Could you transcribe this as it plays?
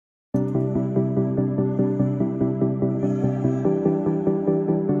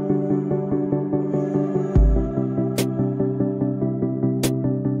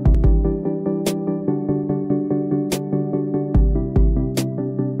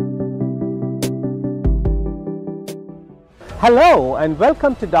Hello and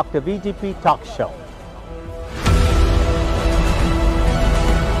welcome to Dr. VGP Talk Show.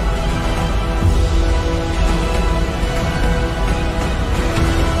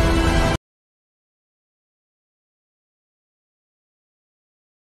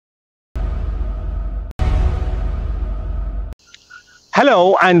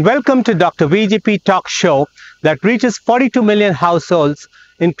 Hello and welcome to Dr. VGP Talk Show that reaches 42 million households,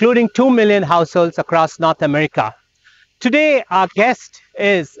 including 2 million households across North America. Today, our guest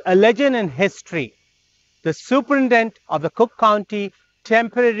is a legend in history, the Superintendent of the Cook County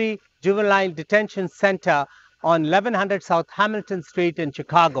Temporary Juvenile Detention Center on 1100 South Hamilton Street in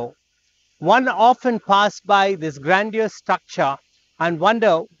Chicago. One often passes by this grandiose structure and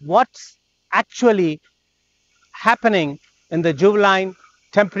wonder what's actually happening in the Juvenile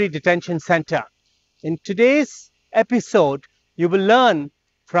Temporary Detention Center. In today's episode, you will learn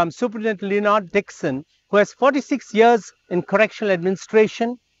from Superintendent LEONARD DIXON, who has 46 years in correctional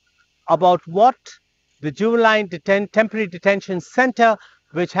administration, about what the Juvenile Temporary Detention Center,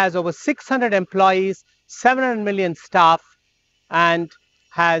 which has over 600 employees, 700 million staff, and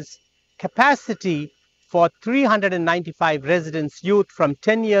has capacity for 395 residents, youth from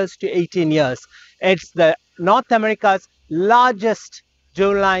 10 years to 18 years. It's the North America's largest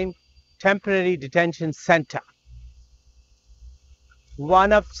juvenile temporary detention center.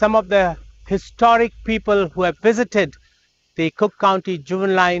 Some of the historic people who have visited the Cook County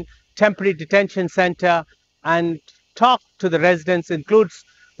Juvenile Temporary Detention Center and talked to the residents includes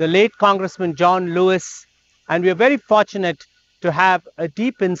the late Congressman John Lewis, and we are very fortunate to have a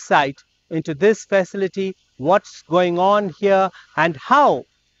deep insight into this facility, what's going on here, and how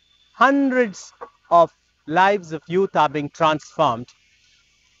hundreds of lives of youth are being transformed.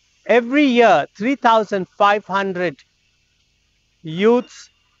 Every year, 3,500 youths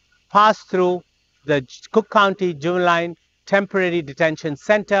pass through the Cook County Juvenile Temporary Detention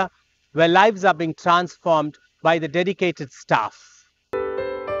Center, where lives are being transformed by the dedicated staff.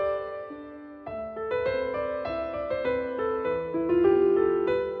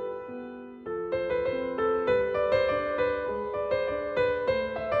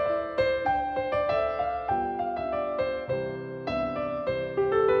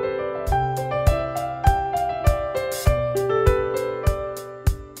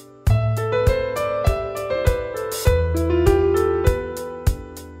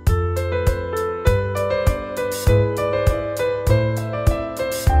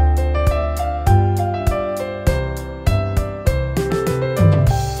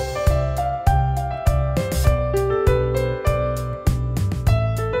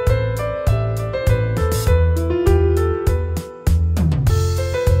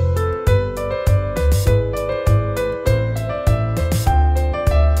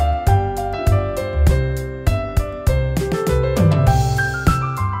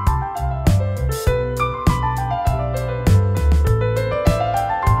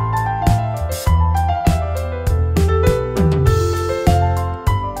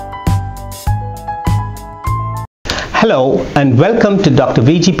 Hello and welcome to Dr.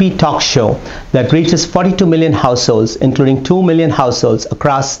 VGP Talk Show that reaches 42 million households, including 2 million households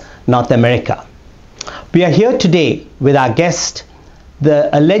across North America. We are here today with our guest,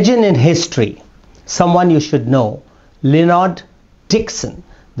 a legend in history, someone you should know, LEONARD DIXON,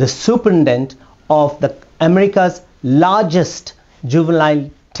 the Superintendent of America's largest juvenile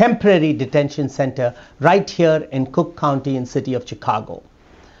temporary detention center right here in Cook County in the city of Chicago.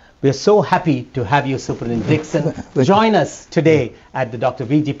 We are so happy to have you, Superintendent DIXON, join us today at the Dr.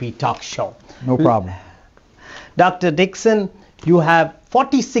 VGP Talk Show. No problem. Dr. DIXON, you have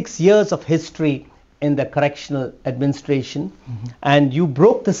 46 years of history in the correctional administration, and you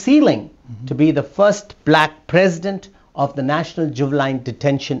broke the ceiling to be the first black president of the National Juvenile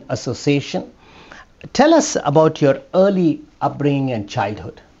Detention Association. Tell us about your early upbringing and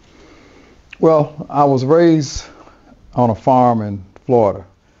childhood. Well, I was raised on a farm in Florida,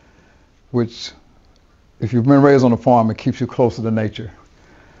 which, if you've been raised on a farm, it keeps you closer to nature.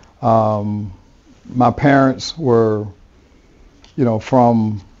 My parents were,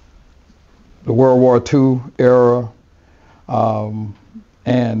 from the World War II era,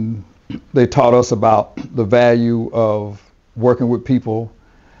 and they taught us about the value of working with people.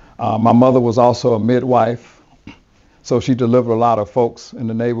 My mother was also a midwife, so she delivered a lot of folks in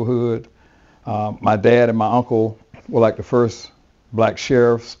the neighborhood. My dad and my uncle were like the first black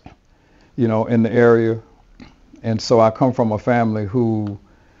sheriffs, in the area. And so I come from a family who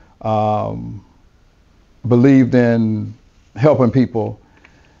believed in helping people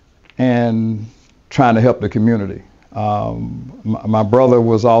and trying to help the community. My brother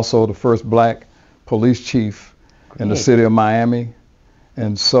was also the first black police chief in the city of Miami.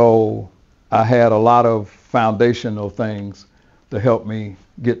 And so I had a lot of foundational things to help me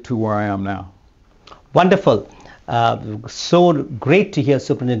get to where I am now. Wonderful. So great to hear,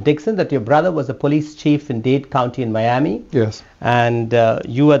 Superintendent Dixon, that your brother was a police chief in Dade County in Miami. Yes. And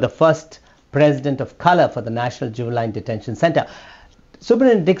you were the first president of color for the National Juvenile Detention Center.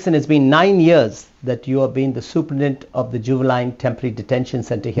 Superintendent Dixon, it's been 9 years that you have been the superintendent of the Juvenile Temporary Detention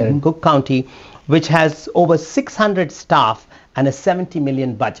Center here in Cook County, which has over 600 staff and a $70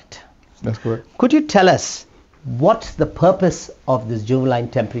 million budget. That's correct. Could you tell us what's the purpose of this Juvenile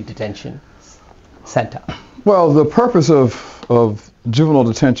Temporary Detention Center? Well, the purpose of juvenile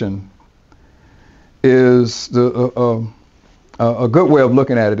detention is a good way of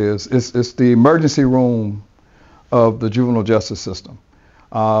looking at it is it's the emergency room of the juvenile justice system,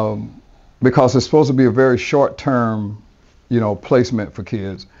 because it's supposed to be a very short-term, placement for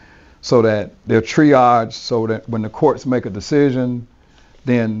kids, so that they're triaged, so that when the courts make a decision,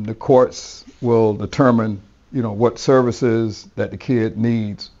 then the courts will determine, what services that the kid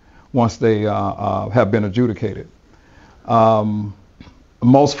needs once they have been adjudicated.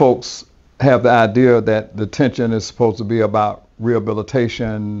 Most folks have the idea that detention is supposed to be about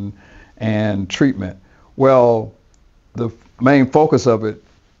rehabilitation and treatment. Well, the main focus of it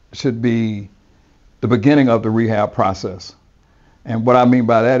should be the beginning of the rehab process. And what I mean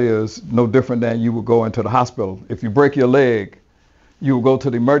by that is no different than you would go into the hospital. If you break your leg, you will go to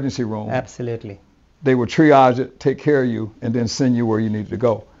the emergency room. Absolutely. They will triage it, take care of you, and then send you where you need to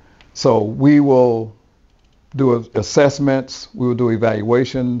go. So we will do assessments, we will do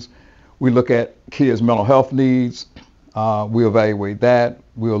evaluations, we look at kids' mental health needs, we evaluate that,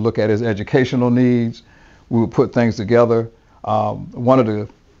 we will look at his educational needs, we will put things together. One of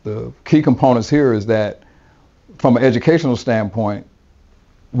the key components here is that from an educational standpoint,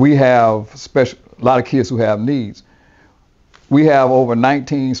 we have a lot of kids who have needs. We have over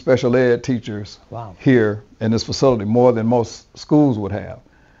 19 special ed teachers here in this facility, more than most schools would have.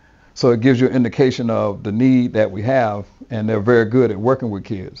 So it gives you an indication of the need that we have, and they're very good at working with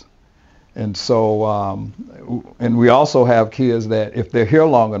kids. And so, and we also have kids that if they're here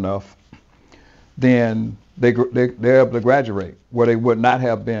long enough, then they're able to graduate, where they would not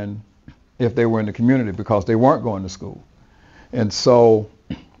have been if they were in the community because they weren't going to school. And so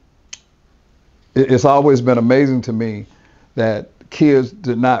it's always been amazing to me that kids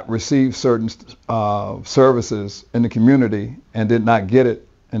did not receive certain services in the community and did not get it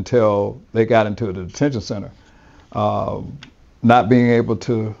until they got into the detention center. Not being able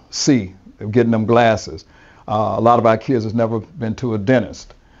to see, getting them glasses. A lot of our kids have never been to a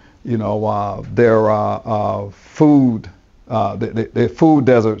dentist. There are food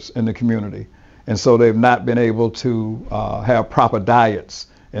deserts in the community, and so they've not been able to have proper diets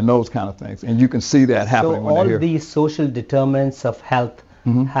and those kind of things. And you can see that happening when they're here. So all these social determinants of health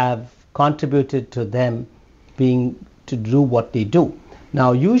have contributed to them being to do what they do.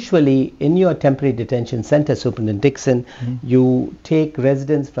 Now, usually in your temporary detention center, Superintendent Dixon, you take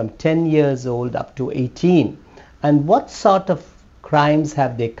residents from 10 years old up to 18. And what sort of crimes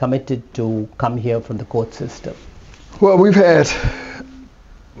have they committed to come here from the court system? Well,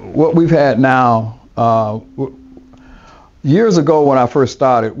 what we've had now, years ago when I first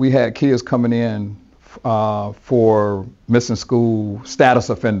started, we had kids coming in for missing school, status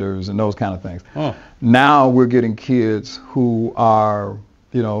offenders, and those kind of things. Now we're getting kids who are,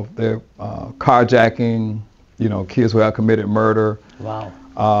 they're carjacking, kids who have committed murder.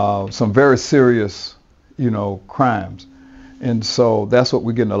 Wow. Some very serious, crimes. And so that's what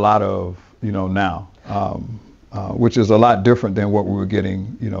we're getting a lot of, now, which is a lot different than what we were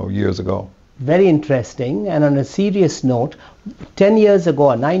getting, years ago. Very interesting. And on a serious note, 10 years ago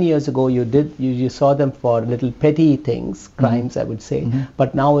or 9 years ago, you saw them for little petty things, crimes, I would say,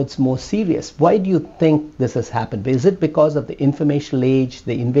 but now it's more serious. Why do you think this has happened? Is it because of the informational age,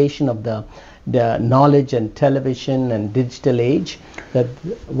 the invasion of the knowledge and television and digital age?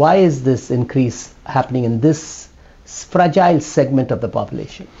 Why is this increase happening in this fragile segment of the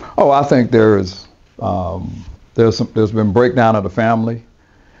population? Oh, I think there's been breakdown of the family.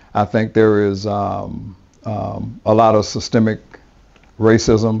 I think there is a lot of systemic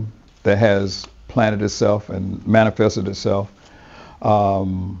racism that has planted itself and manifested itself.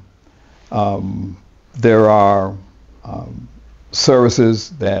 There are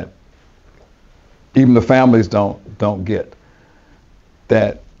services that even the families don't get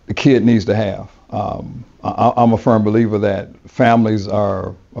that the kid needs to have. I'm a firm believer that families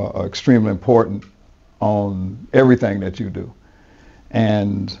are extremely important on everything that you do.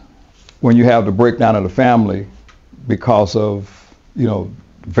 And when you have the breakdown of the family because of,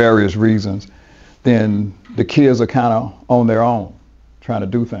 various reasons, then the kids are kind of on their own trying to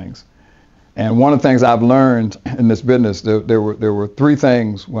do things. And one of the things I've learned in this business, there were three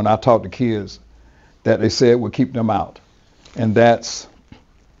things when I talked to kids that they said would keep them out. And that's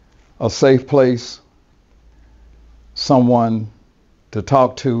a safe place, someone to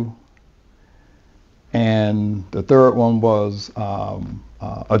talk to, and the third one was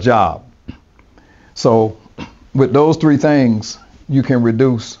a job. So with those three things, you can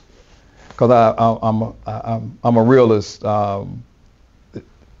reduce, because I'm a realist. A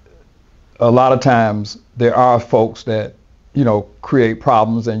lot of times there are folks that, you know, create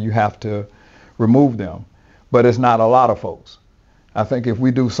problems and you have to remove them, but it's not a lot of folks. I think if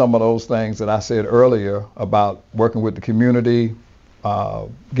we do some of those things that I said earlier about working with the community,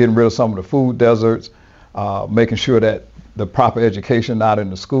 getting rid of some of the food deserts, making sure that the proper education out in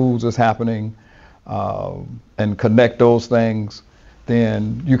the schools is happening, and connect those things,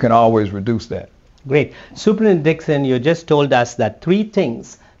 then you can always reduce that. Great. Superintendent Dixon, you just told us that three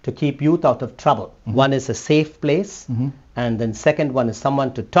things to keep youth out of trouble. Mm-hmm. One is a safe place, mm-hmm. and then second one is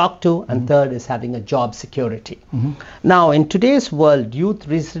someone to talk to, and mm-hmm. third is having a job security. Mm-hmm. Now, in today's world, youth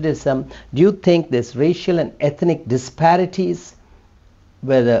recidivism, do you think there's racial and ethnic disparities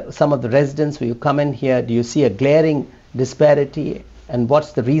where some of the residents, when you come in here, do you see a glaring disparity, and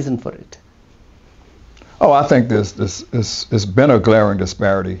what's the reason for it? Oh, I think it's been a glaring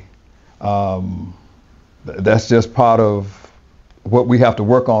disparity. That's just part of what we have to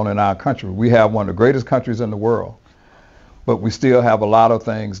work on in our country. We have one of the greatest countries in the world, but we still have a lot of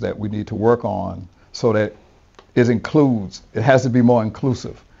things that we need to work on so that it has to be more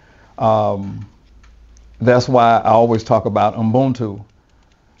inclusive. That's why I always talk about Ubuntu,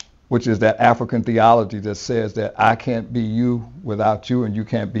 which is that African theology that says that I can't be you without you and you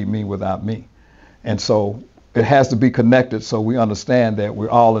can't be me without me. And so it has to be connected so we understand that we're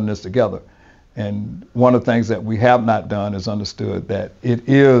all in this together. And one of the things that we have not done is understood that it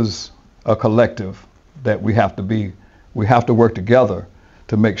is a collective that we have to work together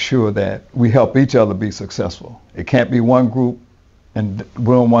to make sure that we help each other be successful. It can't be one group and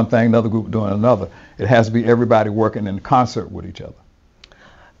doing one thing, another group doing another. It has to be everybody working in concert with each other.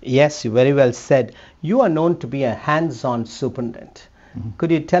 Yes, you very well said. You are known to be a hands-on superintendent. Mm-hmm.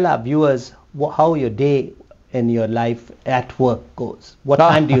 Could you tell our viewers how your day in your life at work goes? What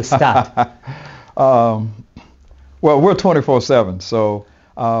time do you start? Well, we're 24/7, so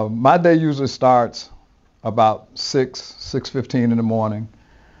my day usually starts about 6:15 in the morning,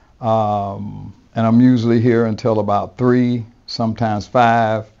 and I'm usually here until about 3, sometimes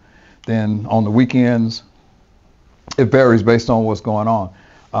 5. Then on the weekends, it varies based on what's going on.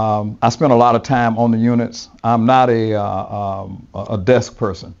 I spend a lot of time on the units. I'm not a desk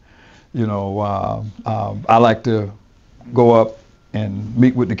person. You know, I like to go up and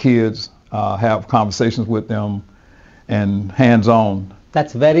meet with the kids, have conversations with them, and hands-on.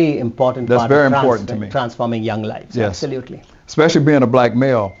 That's very important. That's very important to me. Transforming young lives. Yes. Absolutely. Especially being a black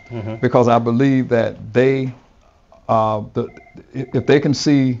male, mm-hmm. because I believe that if they can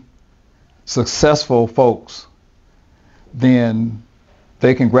see successful folks, then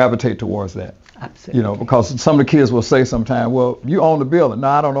they can gravitate towards that. Absolutely. You know, because some of the kids will say sometimes, well, you own the building. No,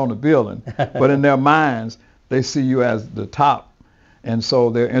 I don't own the building. But in their minds, they see you as the top. And so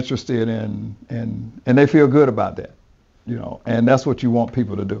they're interested in, and they feel good about that, you know, and that's what you want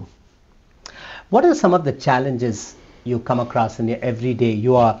people to do. What are some of the challenges you come across in your everyday?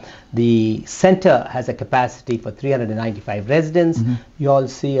 The center has a capacity for 395 residents. Mm-hmm. You all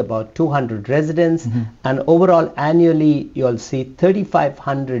see about 200 residents, mm-hmm. and overall annually you all see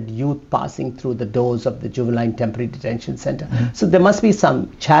 3,500 youth passing through the doors of the Juvenile Temporary Detention Center. Mm-hmm. So there must be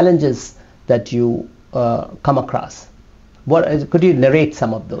some challenges that you come across. Could you narrate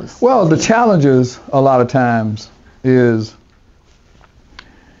some of those? Well, the challenges a lot of times is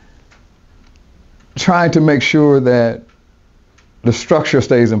trying to make sure that the structure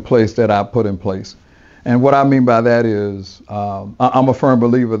stays in place that I put in place. And what I mean by that is I'm a firm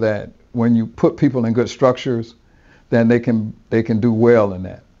believer that when you put people in good structures, then they can do well in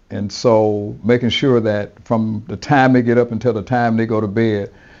that. And so making sure that from the time they get up until the time they go to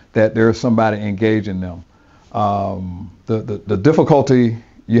bed, that there's somebody engaging them. The difficulty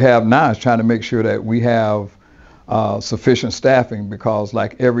you have now is trying to make sure that we have sufficient staffing, because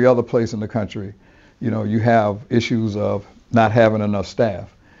like every other place in the country, you know, you have issues of not having enough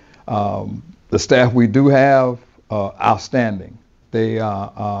staff. The staff we do have are outstanding. They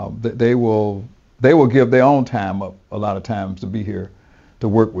will give their own time up a lot of times to be here to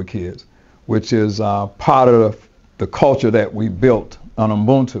work with kids, which is part of the culture that we built on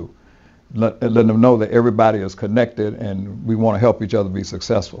Ubuntu, letting them know that everybody is connected and we want to help each other be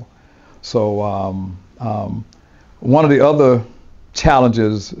successful. So one of the other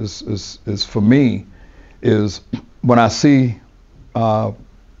challenges is for me is when I see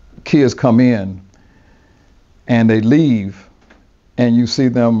kids come in and they leave and you see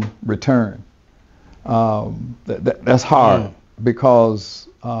them return. That's hard because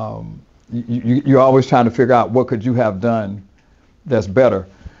you're always trying to figure out what could you have done that's better.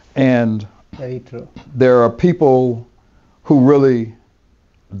 And very true. There are people who really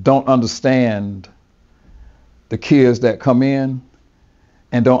don't understand the kids that come in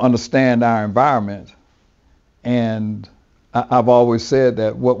and don't understand our environment. And I've always said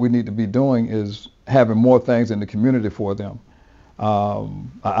that what we need to be doing is having more things in the community for them.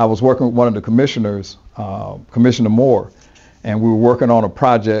 I was working with one of the commissioners, Commissioner Moore, and we were working on a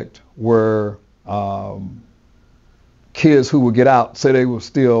project where kids who would get out, say they were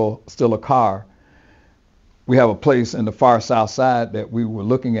steal a car. We have a place in the far south side that we were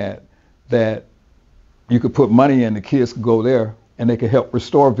looking at that you could put money in, the kids could go there and they could help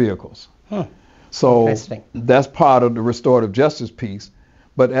restore vehicles. So that's part of the restorative justice piece,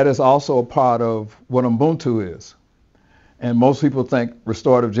 but that is also a part of what Ubuntu is. And most people think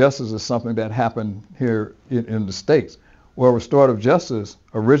restorative justice is something that happened here in the States. Well, restorative justice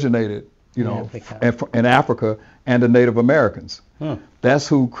originated, in Africa and the Native Americans. That's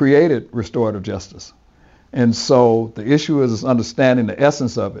who created restorative justice. And so the issue is understanding the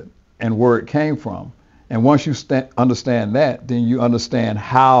essence of it and where it came from. And once you understand that, then you understand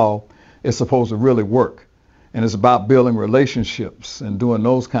how it's supposed to really work. And it's about building relationships and doing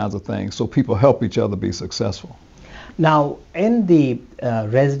those kinds of things so people help each other be successful. Now, in the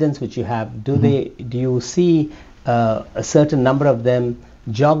residents which you have, do you see a certain number of them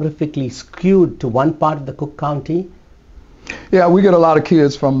geographically skewed to one part of the Cook County? Yeah, we get a lot of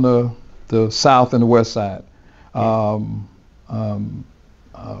kids from the south and the west side.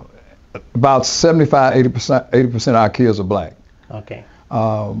 About 75, 80% of our kids are black. Okay.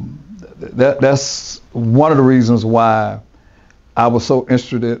 That's one of the reasons why I was so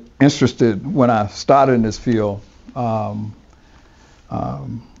interested when I started in this field, because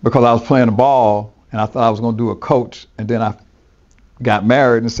I was playing the ball and I thought I was going to do a coach, and then I got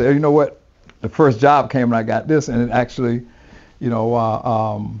married and said, you know what, the first job came and I got this, and it actually,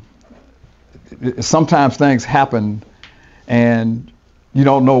 sometimes things happen and you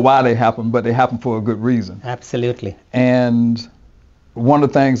don't know why they happen, but they happen for a good reason. Absolutely. And one of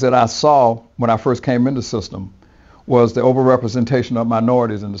the things that I saw when I first came into the system was the overrepresentation of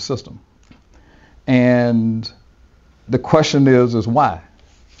minorities in the system. And the question is why?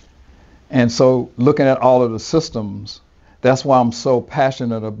 And so looking at all of the systems, that's why I'm so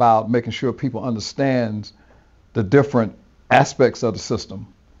passionate about making sure people understand the different aspects of the system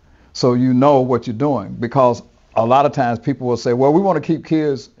so you know what you're doing. Because a lot of times people will say, well, we want to keep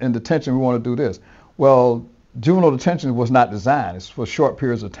kids in detention, we want to do this. Well, juvenile detention was not designed. It's for short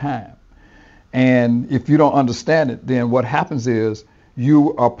periods of time. And if you don't understand it, then what happens is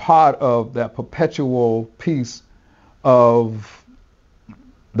you are part of that perpetual piece of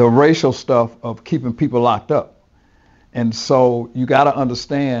the racial stuff of keeping people locked up. And so you got to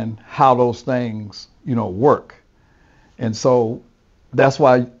understand how those things, work. And so that's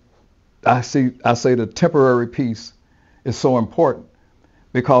why I say the temporary piece is so important,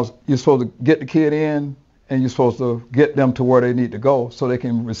 because you're supposed to get the kid in and you're supposed to get them to where they need to go so they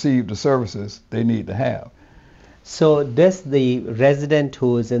can receive the services they need to have. So does the resident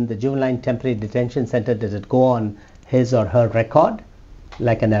who is in the Juvenile Temporary Detention Center, does it go on his or her record,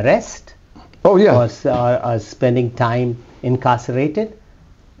 like an arrest? Oh, yeah. Or spending time incarcerated?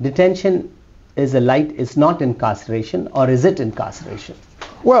 Detention is not incarceration, or is it incarceration?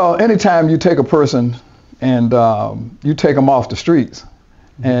 Well, anytime you take a person and you take them off the streets,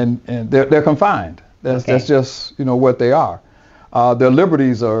 and they're confined. That's just what they are. Their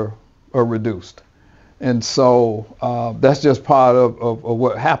liberties are reduced, and so that's just part of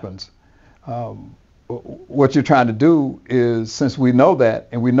what happens. What you're trying to do is, since we know that,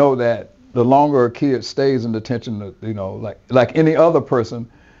 and we know that the longer a kid stays in detention, like any other person,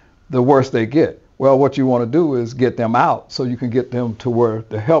 the worse they get. Well, what you want to do is get them out so you can get them to where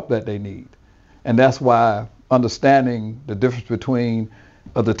the help that they need. And that's why understanding the difference between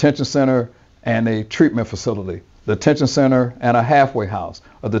a detention center and a treatment facility, the detention center and a halfway house,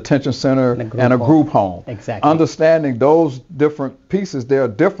 a detention center and a group home. Exactly. Understanding those different pieces, they're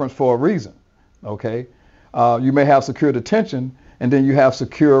different for a reason. Okay? You may have secure detention and then you have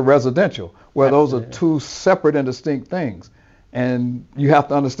secure residential, where those are two separate and distinct things. And you have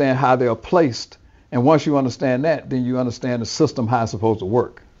to understand how they are placed. And once you understand that, then you understand the system, how it's supposed to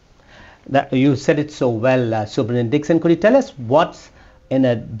work. You said it so well, Superintendent Dixon. Could you tell us what's in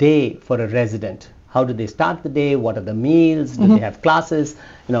a day for a resident? How do they start the day? What are the meals? Do they have classes?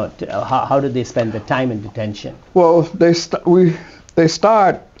 You know, how do they spend the time in detention? Well, they start.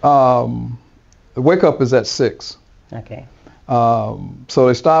 The wake up is at 6. Okay. So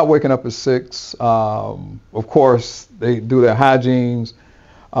they start waking up at 6. Of course, they do their hygienes.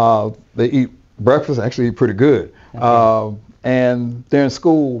 They eat breakfast. Actually, eat pretty good. Okay. And they're in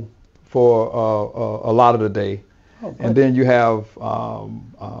school for a lot of the day. Oh, and then you have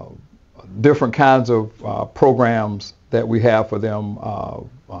different kinds of programs that we have for them.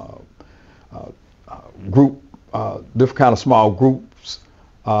 Different kind of small groups.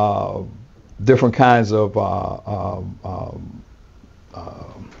 Different kinds of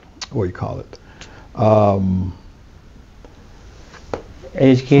what do you call it?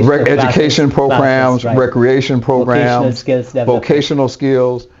 Education programs, right. Recreation programs, vocational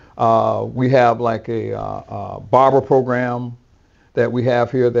skills. We have like a barber program that we have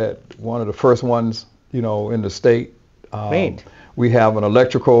here, that one of the first ones, you know, in the state. Great. We have an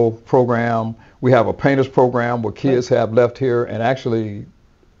electrical program. We have a painters program where kids have left here, and actually,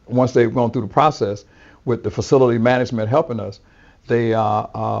 once they've gone through the process with the facility management helping us, they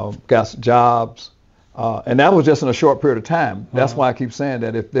got jobs. And that was just in a short period of time. That's why I keep saying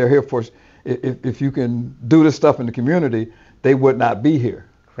that if they're here for, if you can do this stuff in the community, they would not be here.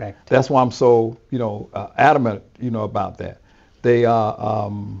 Correct. That's why I'm so, you know, adamant, you know, about that. They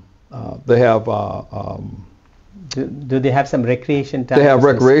have. Do they have some recreation time? They have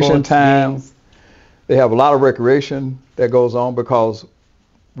recreation time. Games? They have a lot of recreation that goes on, because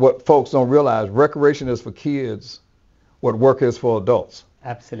what folks don't realize, recreation is for kids what work is for adults.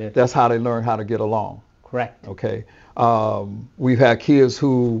 Absolutely. That's how they learn how to get along. Correct. Okay. We've had kids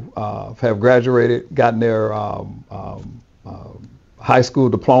who have graduated, gotten their high school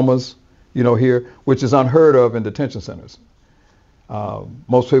diplomas, you know, here, which is unheard of in detention centers.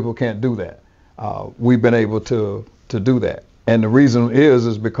 Most people can't do that. We've been able to do that. And the reason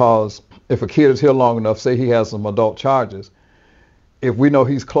is because if a kid is here long enough, say he has some adult charges, if we know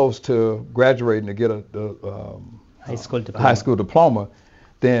he's close to graduating to get a high school diploma,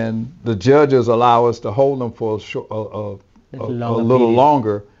 then the judges allow us to hold them for a little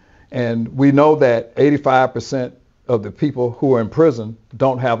longer. And we know that 85% of the people who are in prison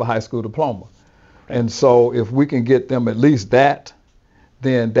don't have a high school diploma. And so if we can get them at least that,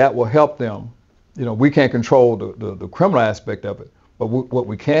 then that will help them. You know, we can't control the criminal aspect of it, but what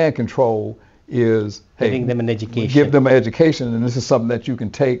we can control is, giving them an education. Give them an education, and this is something that you can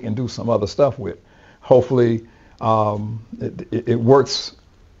take and do some other stuff with. Hopefully, it works,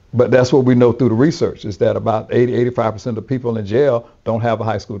 but that's what we know through the research, is that about 85% of the people in jail don't have a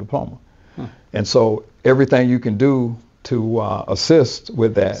high school diploma. And so everything you can do to assist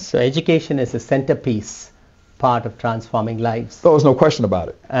with that. So education is a centerpiece part of transforming lives. Oh, there's no question about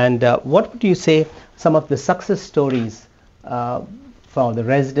it. And what would you say some of the success stories for the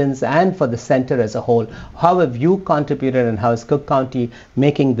residents and for the center as a whole? How have you contributed, and how is Cook County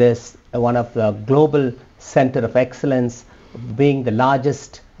making this one of the global center of excellence, being the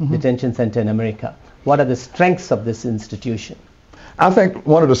largest detention center in America? What are the strengths of this institution? I think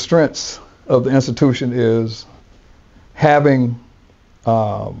one of the strengths of the institution is having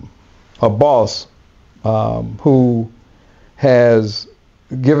a boss who has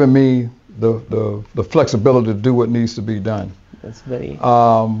given me the flexibility to do what needs to be done. That's very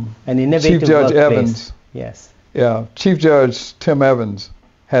an innovative Chief Judge workplace. Evans. Yes. Yeah, Chief Judge Tim Evans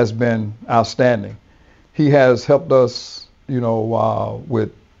has been outstanding. He has helped us, you know,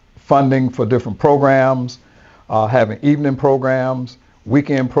 with funding for different programs, having evening programs,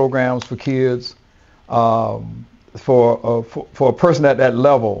 weekend programs for kids. For a person at that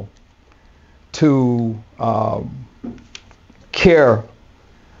level to care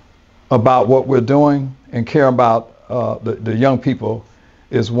about what we're doing and care about the young people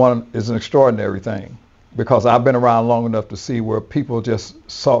is an extraordinary thing, because I've been around long enough to see where people just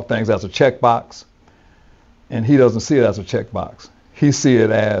saw things as a checkbox, and he doesn't see it as a checkbox. He sees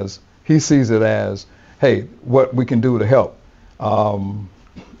it as, hey, what we can do to help.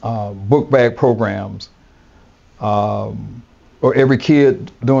 Book bag programs, or every kid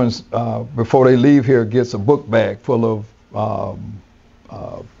before they leave here gets a book bag full of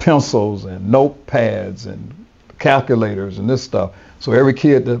pencils and notepads and calculators and this stuff. So every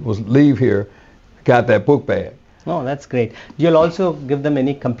kid that was leave here got that book bag. Oh, that's great. You'll also give them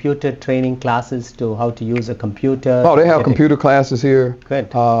any computer training classes to how to use a computer? Oh, they have computer classes here. Good.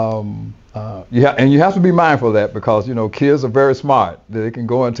 And you have to be mindful of that, because, you know, kids are very smart. They can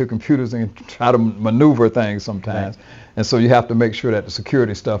go into computers and try to maneuver things sometimes. Right. And so you have to make sure that the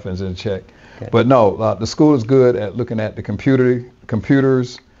security stuff is in check. Okay. But no, the school is good at looking at the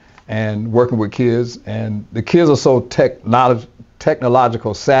computers and working with kids. And the kids are so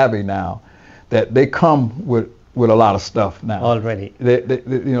technological savvy now that they come with a lot of stuff now. Already.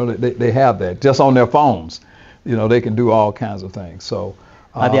 They have that just on their phones. They can do all kinds of things. So.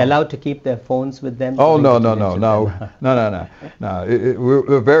 Are they allowed to keep their phones with them? Oh, no.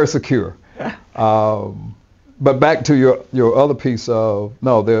 We're very secure. But back to your other piece of,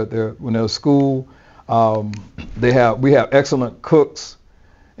 no, when they're at school, we have excellent cooks.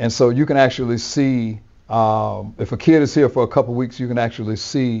 And so you can actually see, if a kid is here for a couple of weeks, you can actually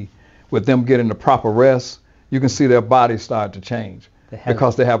see with them getting the proper rest, you can see their bodies start to change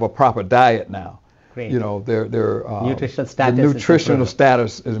because they have a proper diet now. Great. Their nutritional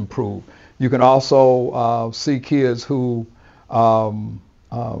status is improved. You can also see kids who, once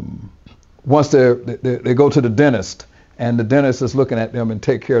they go to the dentist, and the dentist is looking at them and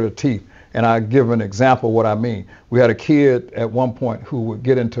take care of the teeth. And I give an example of what I mean. We had a kid at one point who would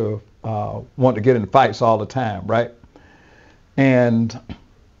want to get in fights all the time, right? And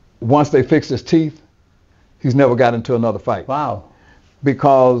once they fixed his teeth, he's never got into another fight. Wow.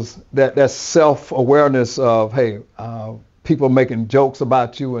 Because that self-awareness of, hey, people making jokes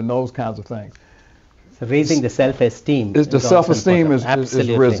about you and those kinds of things. So raising the self-esteem. The self-esteem is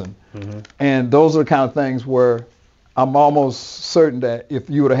risen. Mm-hmm. And those are the kind of things where I'm almost certain that if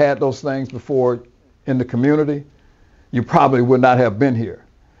you would have had those things before in the community, you probably would not have been here,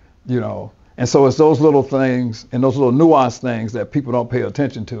 And so it's those little things and those little nuanced things that people don't pay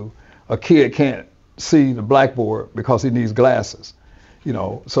attention to. A kid can't see the blackboard because he needs glasses,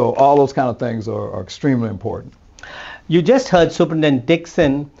 So all those kind of things are extremely important. You just heard Superintendent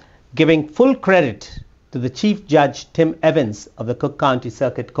Dixon giving full credit to the Chief Judge Tim Evans of the Cook County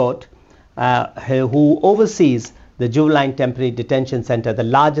Circuit Court, who oversees the Juvenile Temporary Detention Center, the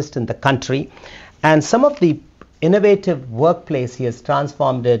largest in the country. And some of the innovative workplace he has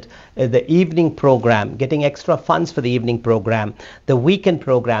transformed it, the evening program, getting extra funds for the evening program, the weekend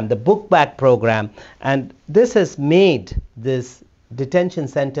program, the book bag program. And this has made this detention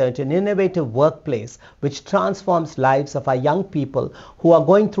center into an innovative workplace which transforms lives of our young people who are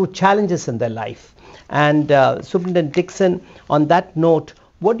going through challenges in their life. And Superintendent Dixon, on that note,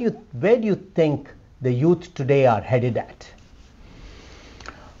 where do you think the youth today are headed at?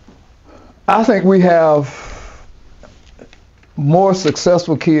 I think we have more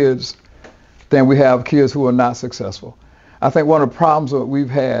successful kids than we have kids who are not successful. I think one of the problems that we've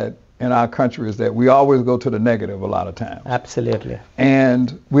had in our country is that we always go to the negative a lot of times. Absolutely.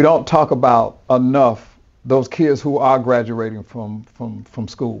 And we don't talk about enough those kids who are graduating from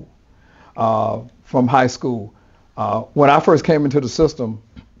school, from high school. When I first came into the system,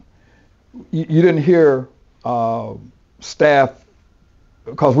 you didn't hear staff,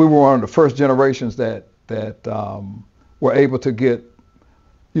 because we were one of the first generations that were able to get,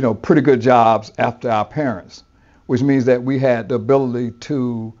 pretty good jobs after our parents, which means that we had the ability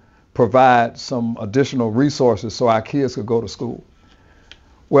to provide some additional resources so our kids could go to school.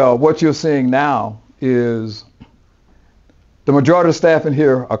 Well, what you're seeing now is the majority of the staff in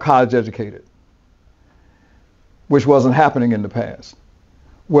here are college educated, which wasn't happening in the past.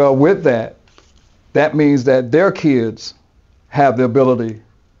 Well, with that means that their kids have the ability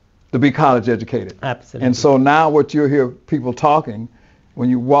to be college educated. Absolutely. And so now what you hear people talking when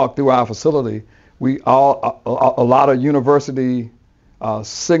you walk through our facility, a lot of university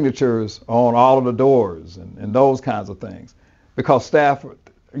signatures on all of the doors and those kinds of things, because staff,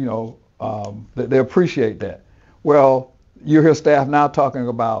 they appreciate that. Well, you hear staff now talking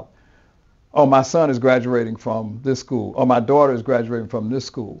about, oh, my son is graduating from this school, or my daughter is graduating from this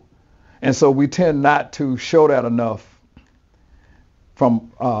school. And so we tend not to show that enough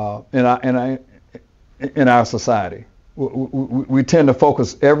from in our society. We tend to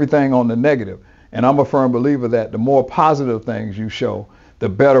focus everything on the negative. And I'm a firm believer that the more positive things you show, the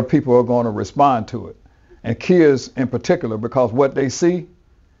better people are going to respond to it. And kids in particular, because what they see,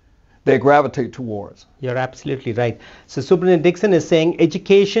 they gravitate towards. You're absolutely right. So Superintendent Dixon is saying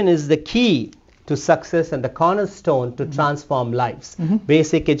education is the key to success and the cornerstone to transform lives. Mm-hmm.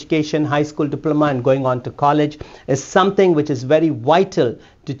 Basic education, high school diploma, and going on to college is something which is very vital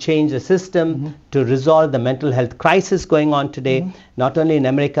to change the system, to resolve the mental health crisis going on today, not only in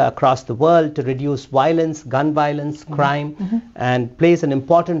America, across the world, to reduce violence, gun violence, crime, and plays an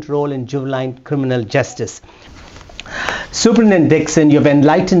important role in juvenile criminal justice. Superintendent Dixon, you've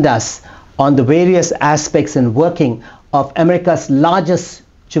enlightened us on the various aspects and working of America's largest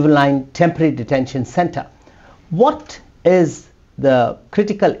juvenile temporary detention center. What is the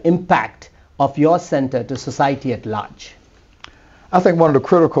critical impact of your center to society at large? I think one of the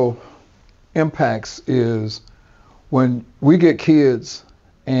critical impacts is when we get kids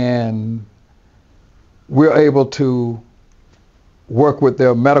and we're able to work with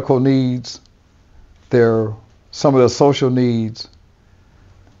their medical needs, some of their social needs,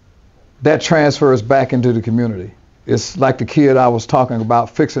 that transfers back into the community. It's like the kid I was talking about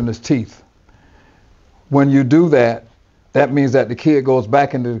fixing his teeth. When you do that, that means that the kid goes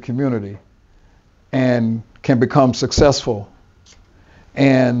back into the community and can become successful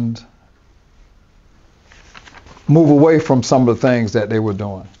and move away from some of the things that they were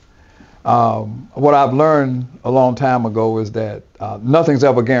doing. What I've learned a long time ago is that nothing's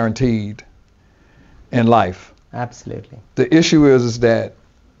ever guaranteed in life. Absolutely. The issue is that,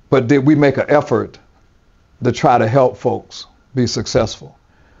 but did we make an effort to try to help folks be successful?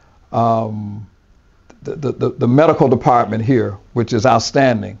 The medical department here, which is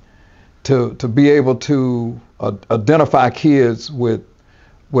outstanding, to be able to identify kids with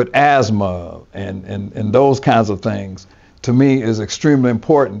asthma and those kinds of things, to me is extremely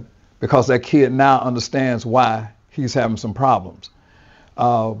important, because that kid now understands why he's having some problems.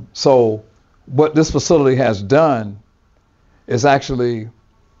 So what this facility has done is actually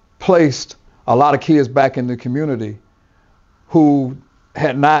placed a lot of kids back in the community who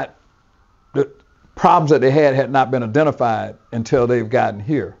had not, the problems that they had not been identified until they've gotten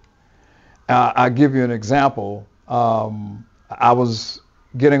here. I'll give you an example. I was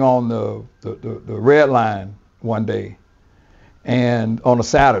getting on the red line one day, and on a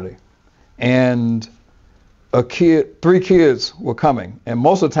Saturday, and three kids were coming. And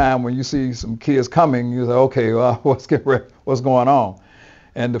most of the time when you see some kids coming, you say, okay, well, what's going on?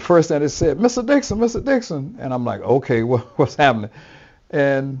 And the first thing they said, Mr. Dixon, Mr. Dixon. And I'm like, okay, what's happening?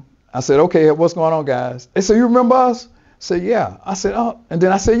 And I said, okay, what's going on, guys? They said, you remember us? I said, yeah. I said, oh. And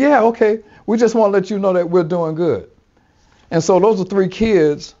then I said, yeah, okay. We just want to let you know that we're doing good. And so those are three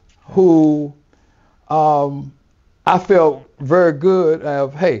kids who I felt very good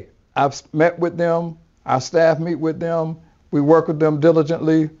of, hey, I've met with them, our staff meet with them, we work with them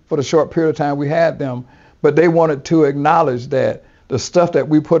diligently for the short period of time we had them, but they wanted to acknowledge that the stuff that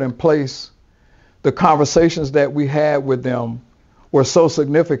we put in place, the conversations that we had with them were so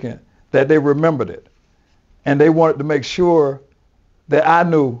significant that they remembered it. And they wanted to make sure that I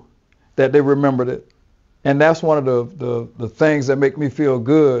knew that they remembered it. And that's one of the things that make me feel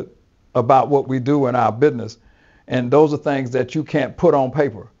good about what we do in our business. And those are things that you can't put on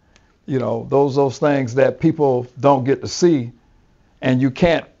paper. You know, those things that people don't get to see, and you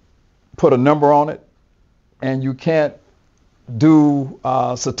can't put a number on it, and you can't do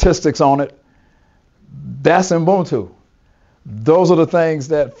statistics on it. That's Ubuntu. Those are the things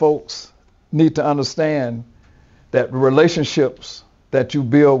that folks need to understand, that the relationships that you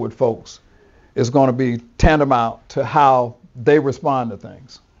build with folks is going to be tantamount to how they respond to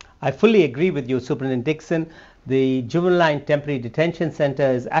things. I fully agree with you, Superintendent Dixon. The Juvenile Temporary Detention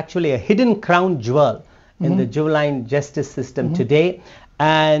Center is actually a hidden crown jewel in the juvenile justice system today,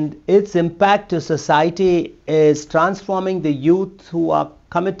 and its impact to society is transforming the youth who are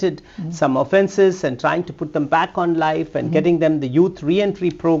committed some offenses and trying to put them back on life and getting them the youth re-entry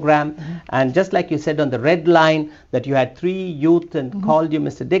program. And just like you said on the red line that you had 3 youth and called you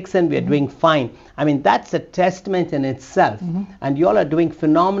Mr. Dixon, we are doing fine. I mean, that's a testament in itself. And you all are doing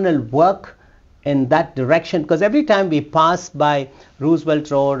phenomenal work in that direction, because every time we pass by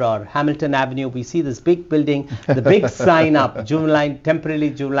Roosevelt Road or Hamilton Avenue, we see this big building, the big sign up, temporarily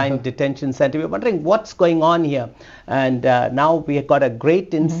Juvenile Detention Center. We're wondering what's going on here. And now we have got a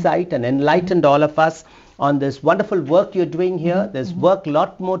great insight and enlightened all of us on this wonderful work you're doing here. There's work, a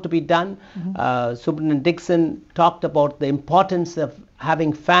lot more to be done. Superintendent Dixon talked about the importance of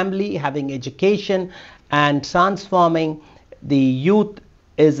having family, having education, and transforming the youth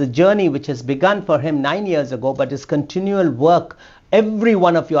is a journey which has begun for him 9 years ago, but is continual work. Every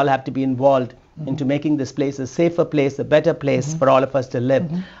one of you all have to be involved into making this place a safer place, a better place for all of us to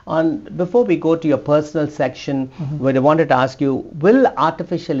live. Before we go to your personal section, where I wanted to ask you, will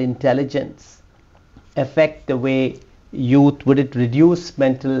artificial intelligence affect the way youth? Would it reduce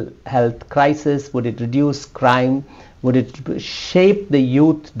mental health crisis? Would it reduce crime? Would it shape the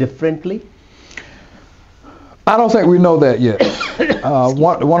youth differently? I don't think we know that yet.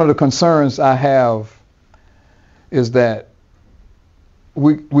 One of the concerns I have is that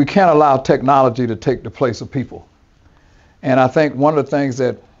we can't allow technology to take the place of people. And I think one of the things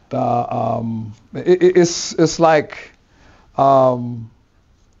that it's like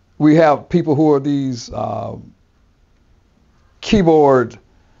we have people who are these keyboard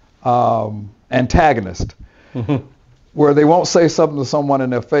antagonists, where they won't say something to someone in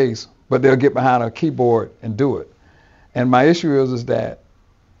their face, but they'll get behind a keyboard and do it. And my issue is that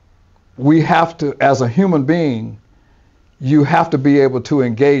we have to, as a human being, you have to be able to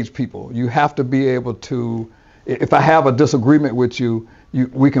engage people. You have to be able to, if I have a disagreement with you,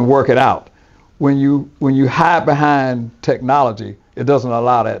 we can work it out. When you hide behind technology, it doesn't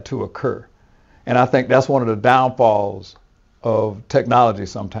allow that to occur. And I think that's one of the downfalls of technology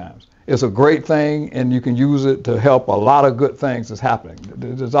sometimes. It's a great thing, and you can use it to help a lot of good things that's happening.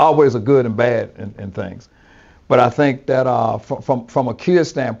 There's always a good and bad in things. But I think that from a kid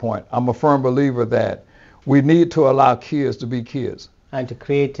standpoint, I'm a firm believer that we need to allow kids to be kids. And to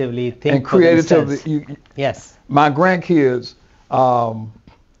creatively think and creatively, yes. My grandkids,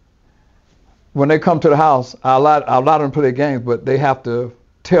 when they come to the house, I allow them to play games, but they have to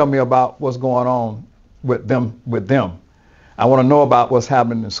tell me about what's going on with them. I want to know about what's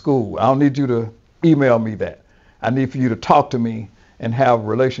happening in school. I don't need you to email me that. I need for you to talk to me and have a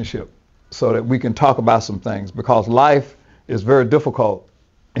relationship so that we can talk about some things, because life is very difficult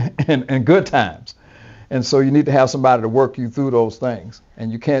in good times. And so you need to have somebody to work you through those things.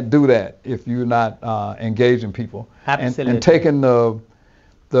 And you can't do that if you're not engaging people. Absolutely. And taking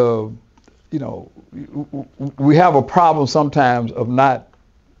we have a problem sometimes of not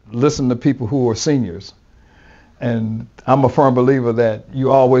listening to people who are seniors. And I'm a firm believer that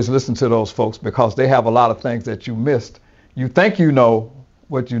you always listen to those folks, because they have a lot of things that you missed. You think you know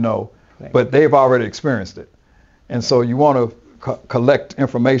what you know, right, but they've already experienced it. And so you want to collect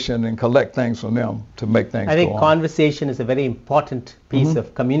information and collect things from them to make things go on. I think conversation is a very important piece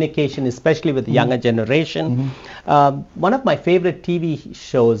of communication, especially with the younger generation. One of my favorite TV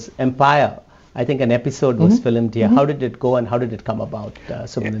shows, Empire, I think an episode was filmed here. How did it go, and how did it come about,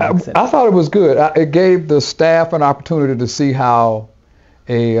 Superintendent Dixon? I thought it was good. It gave the staff an opportunity to see how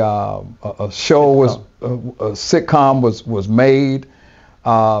a sitcom was made.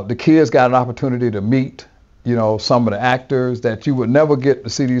 The kids got an opportunity to meet, some of the actors that you would never get to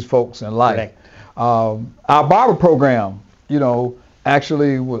see these folks in life. Our barber program,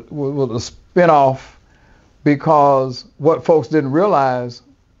 actually was a spin-off, because what folks didn't realize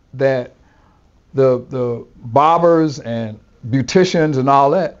that the barbers and beauticians and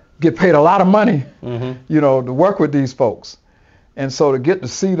all that get paid a lot of money, to work with these folks. And so to get to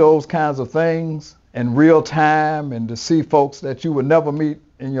see those kinds of things in real time and to see folks that you would never meet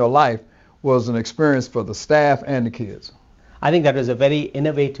in your life was an experience for the staff and the kids. I think that was a very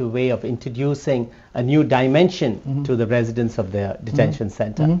innovative way of introducing a new dimension to the residents of the detention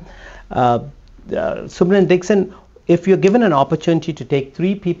center. Superintendent Dixon, if you're given an opportunity to take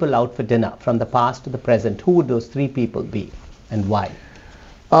 3 people out for dinner from the past to the present, who would those 3 people be, and why?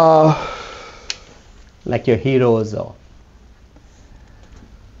 Like your heroes or?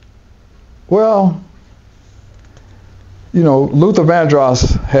 Well, Luther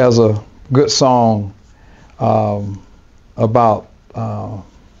Vandross has a good song about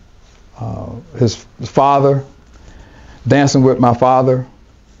his father, dancing with my father.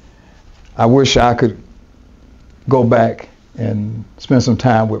 I wish I could go back and spend some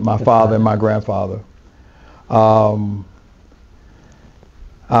time with my father and my grandfather. I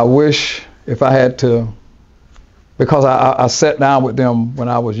wish if I had to, because I sat down with them when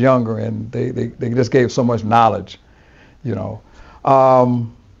I was younger, and they just gave so much knowledge,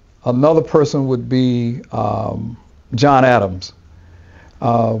 Another person would be John Adams,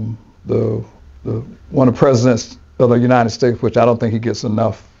 one of the presidents of the United States, which I don't think he gets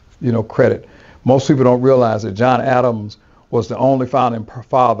enough, credit. Most people don't realize that John Adams was the only founding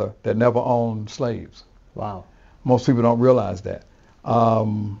father that never owned slaves. Wow. Most people don't realize that.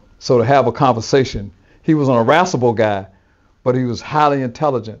 So to have a conversation, he was an irascible guy, but he was highly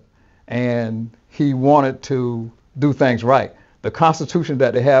intelligent, and he wanted to do things right. The Constitution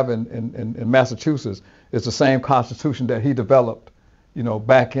that they have in Massachusetts is the same Constitution that he developed,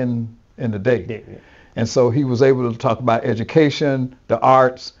 back in the day. Yeah. And so he was able to talk about education, the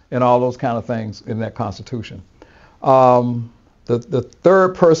arts, and all those kind of things in that Constitution. The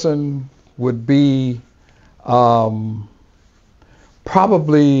third person would be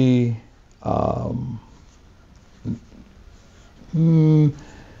probably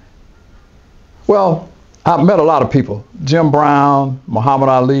well, I've met a lot of people. Jim Brown, Muhammad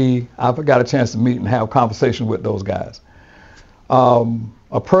Ali. I've got a chance to meet and have a conversation with those guys. Third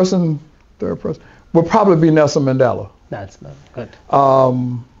person would probably be Nelson Mandela. That's not good.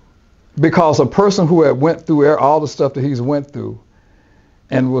 Because a person who had went through all the stuff that he's went through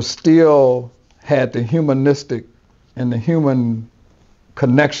and was still had the humanistic and the human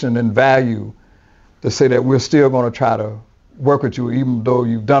connection and value to say that we're still going to try to work with you even though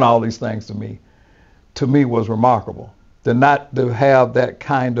you've done all these things to me was remarkable. To have that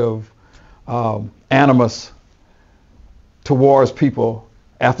kind of animus towards people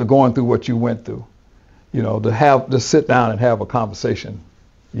after going through what you went through, you know, to sit down and have a conversation,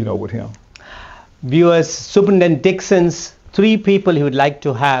 you know, with him. Viewers, Superintendent Dixon's 3 people he would like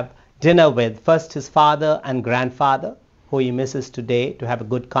to have dinner with. First, his father and grandfather, who he misses today, to have a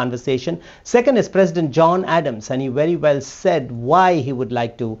good conversation. Second is President John Adams, and he very well said why he would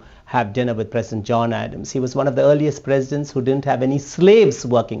like to have dinner with President John Adams. He was one of the earliest presidents who didn't have any slaves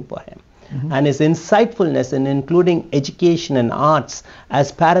working for him. And his insightfulness in including education and arts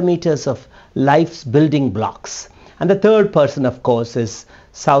as parameters of life's building blocks. And the third person, of course, is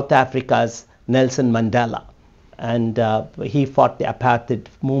South Africa's Nelson Mandela. And he fought the apartheid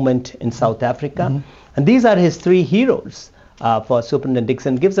movement in South Africa. And these are his 3 heroes for Superintendent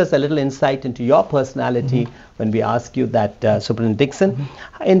Dixon. Gives us a little insight into your personality when we ask you that, Superintendent Dixon.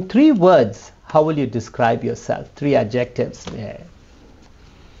 In 3 words, how will you describe yourself? 3 adjectives. Yeah.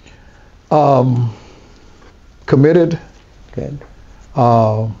 Committed. Good.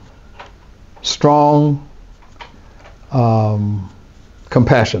 Strong.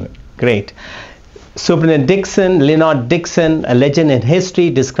 Compassionate. Great. Superintendent Dixon, Leonard Dixon, a legend in history,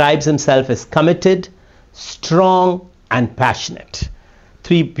 describes himself as committed, strong, and passionate.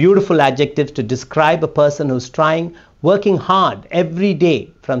 3 beautiful adjectives to describe a person who's trying, working hard every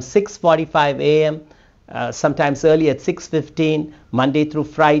day from 6:45 a.m., sometimes early at 6:15, Monday through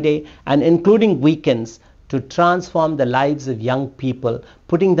Friday, and including weekends, to transform the lives of young people,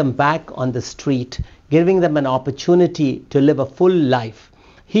 putting them back on the street, giving them an opportunity to live a full life.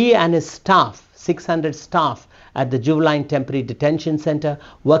 He and his staff, 600 staff at the Juvenile Temporary Detention Center,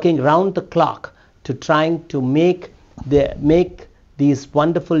 working round the clock to trying to make these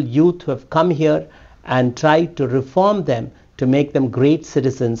wonderful youth who have come here and try to reform them to make them great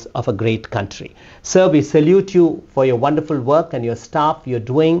citizens of a great country. Sir, we salute you for your wonderful work and your staff you're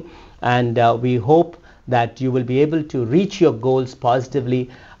doing, and we hope that you will be able to reach your goals positively.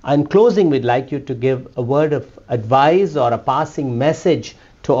 In closing, we'd like you to give a word of advice or a passing message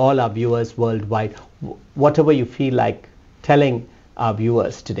to all our viewers worldwide, whatever you feel like telling our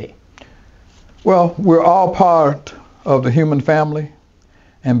viewers today. Well, we're all part of the human family,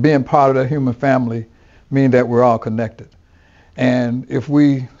 and being part of the human family means that we're all connected. And if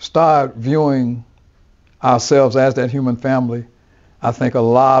we start viewing ourselves as that human family, I think a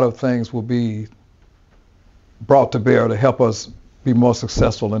lot of things will be brought to bear to help us be more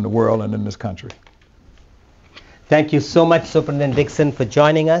successful in the world and in this country. Thank you so much, Superintendent Dixon, for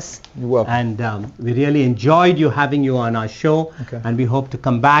joining us. You're welcome. And we really enjoyed having you on our show. Okay. And we hope to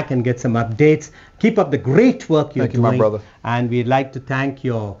come back and get some updates. Keep up the great work you're doing. Thank you, my brother. And we'd like to thank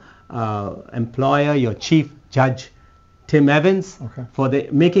your employer, your Chief Judge, Tim Evans, for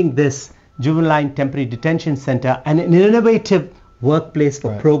making this Juvenile Temporary Detention Center an innovative workplace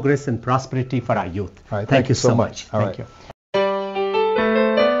for progress and prosperity for our youth. All right. Thank you so much. Thank you.